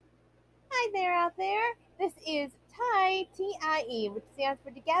there out there. This is TIE, T-I-E, which stands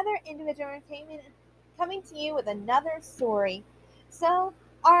for Together Individual Entertainment, coming to you with another story. So,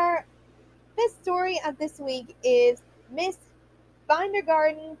 our fifth story of this week is Miss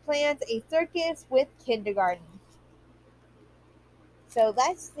Bindergarten plans a circus with kindergarten. So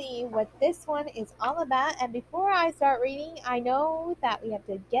let's see what this one is all about. And before I start reading, I know that we have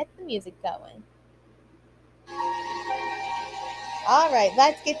to get the music going. All right,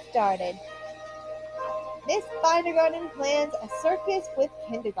 let's get started. Miss Bindergarten plans a circus with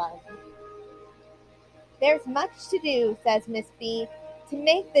kindergarten. There's much to do, says Miss B, to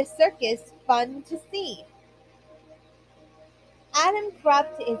make this circus fun to see. Adam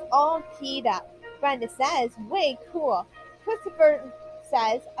Krupp is all keyed up. Brenda says, way cool. Christopher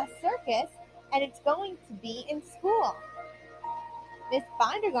says, a circus, and it's going to be in school. Miss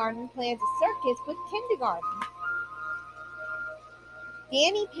Bindergarten plans a circus with kindergarten.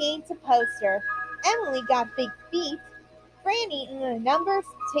 Danny paints a poster. Emily got big feet. Franny numbers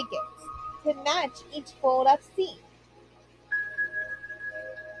tickets to match each fold-up seat.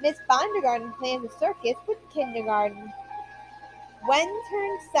 Miss Bindergarten plans a circus with kindergarten. Gwen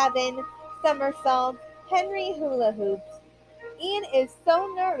turns 7, somersaults, Henry hula hoops. Ian is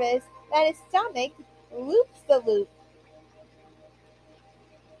so nervous that his stomach loops the loop.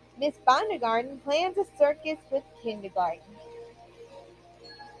 Miss Bindergarten plans a circus with kindergarten.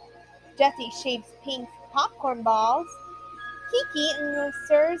 Jessie shapes pink popcorn balls. Kiki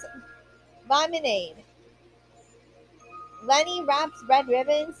stirs lemonade. Lenny wraps red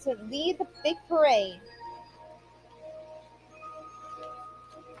ribbons to lead the big parade.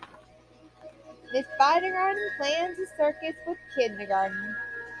 Miss Bindergarten plans a circus with kindergarten.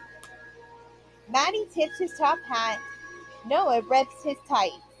 Maddie tips his top hat. Noah rips his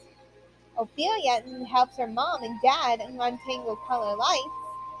tights. Ophelia helps her mom and dad untangle color lights.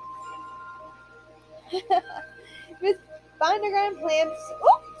 Miss Bindergarten plans,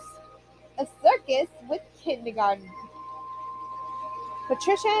 a circus with kindergarten.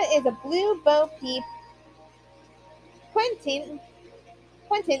 Patricia is a blue Bo Peep. Quentin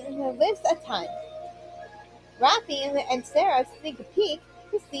lifts a ton. Rafi and Sarah sneak a peek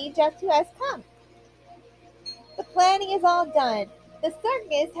to see just who has come. The planning is all done. The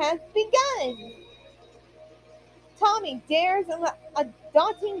circus has begun. Tommy dares a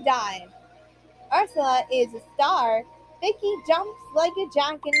daunting dive. Ursula is a star. Vicky jumps like a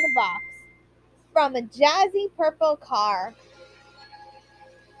jack in the box from a jazzy purple car.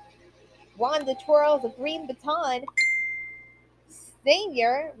 Wanda twirls a green baton.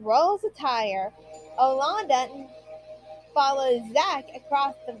 Xavier rolls a tire. Olanda follows Zach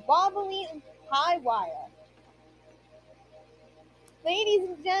across the wobbly high wire. Ladies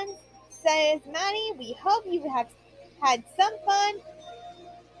and gents, says Maddie, we hope you have had some fun,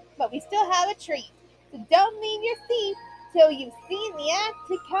 but we still have a treat. So don't leave your seat till you've seen the act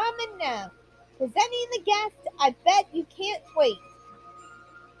to come and now. Presenting the guests, I bet you can't wait.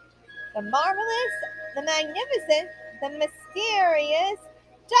 The marvelous, the magnificent, the mysterious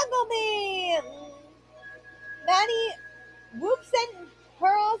Jungle Band! Maddie whoops and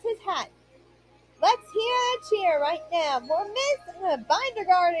hurls his hat. Let's hear a cheer right now for Miss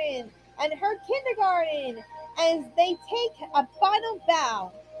Bindergarten and her kindergarten as they take a final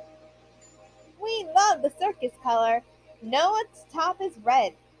bow. We love the circus color. Noah's top is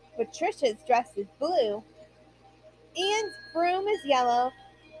red. Patricia's dress is blue. Ian's broom is yellow.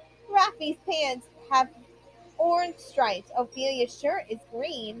 Rafi's pants have orange stripes. Ophelia's shirt is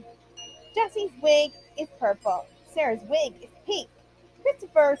green. Jessie's wig is purple. Sarah's wig is pink.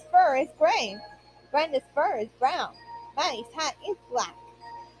 Christopher's fur is gray. Brenda's fur is brown. Maddie's hat is black.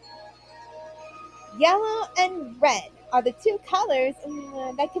 Yellow and red are the two colors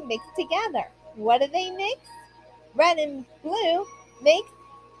that can mix together. What do they mix? Red and blue make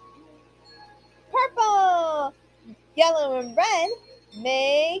purple. Yellow and red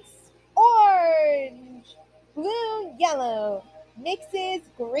makes orange. Blue, yellow mixes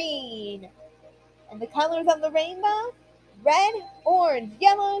green. And the colors of the rainbow? Red, orange,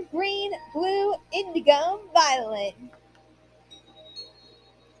 yellow, green, blue, indigo, violet.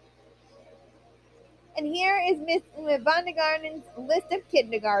 And here is Miss Bindergarten's list of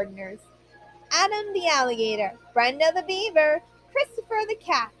kindergartners. Adam the alligator, Brenda the beaver, Christopher the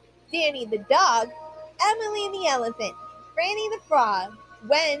cat, Danny the dog, Emily the elephant, Franny the frog,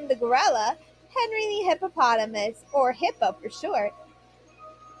 Gwen the gorilla, Henry the hippopotamus, or hippo for short,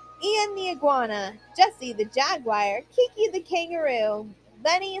 Ian the iguana, Jessie the jaguar, Kiki the kangaroo,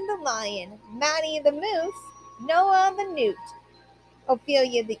 Lenny the lion, Maddie the moose, Noah the newt,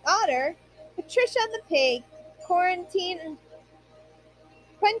 Ophelia the otter, Patricia the pig, Quentin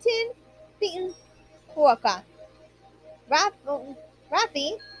the Quokka,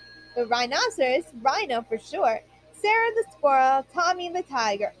 Rafi, the rhinoceros, Rhino for short, Sarah the squirrel, Tommy the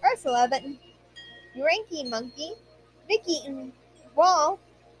tiger, Ursula the Yankee monkey, Vicky Wall,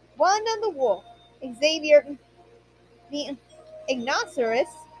 Wanda the wolf, Xavier the Ignosaurus,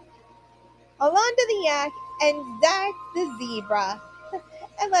 Alonda the yak, and Zach the zebra.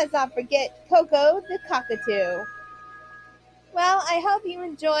 And let's not forget Coco the cockatoo. Well, I hope you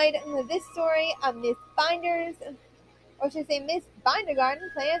enjoyed this story of Miss Binder's, or should I say Miss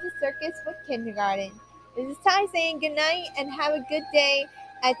Bindergarten plans a circus with kindergarten. This is Ty saying good night and have a good day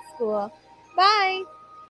at school. Bye!